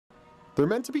They're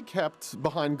meant to be kept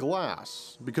behind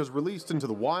glass because released into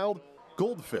the wild,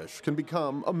 goldfish can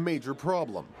become a major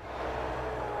problem.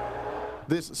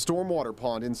 This stormwater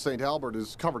pond in St. Albert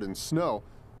is covered in snow,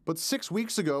 but 6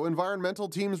 weeks ago, environmental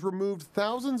teams removed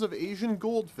thousands of Asian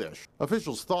goldfish.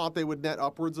 Officials thought they would net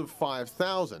upwards of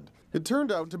 5,000. It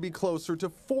turned out to be closer to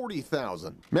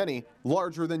 40,000, many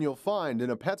larger tand you'll find in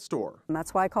a pet store. And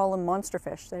that's why I call them monster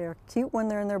fish. They are cute when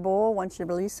they're in their bowl. Once you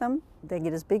release them, they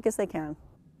get as big as they can.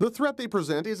 The threat they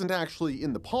present isn't actually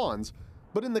in the ponds,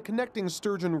 but in the connecting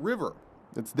Sturgeon River.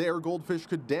 It's there goldfish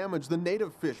could damage the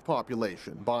native fish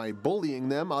population by bullying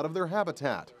them out of their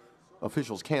habitat.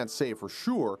 Officials can't say for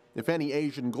sure if any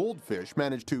Asian goldfish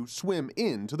managed to swim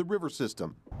into the river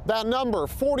system. That number,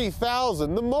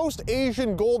 40,000, the most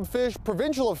Asian goldfish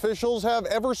provincial officials have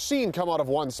ever seen come out of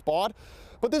one spot.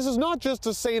 But this is not just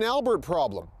a St. Albert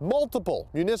problem. Multiple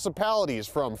municipalities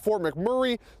from Fort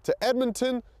McMurray to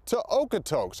Edmonton to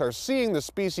Okotoks are seeing the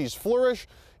species flourish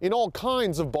in all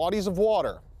kinds of bodies of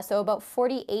water. So about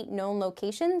 48 known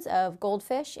locations of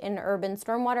goldfish in urban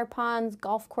stormwater ponds,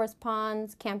 golf course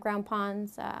ponds, campground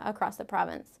ponds across the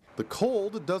province. The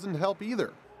cold doesn't help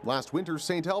either. Last winter,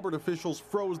 St. Albert officials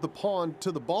froze the pond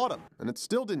to the bottom, and it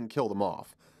still didn't kill them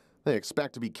off. They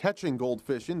expect to be catching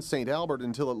goldfish in St. Albert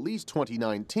until at least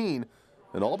 2019,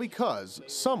 and all because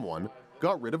someone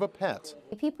got rid of a pet.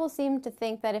 People seem to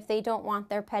think that if they don't want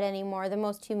their pet anymore, the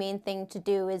most humane thing to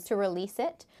do is to release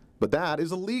it. But that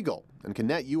is illegal and can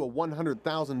net you a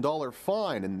 $100,000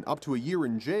 fine and up to a year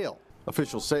in jail.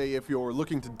 Officials say if you're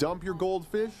looking to dump your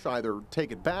goldfish, either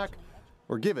take it back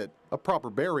or give it a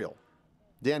proper burial.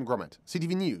 Dan Grummett,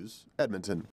 CTV News, Edmonton.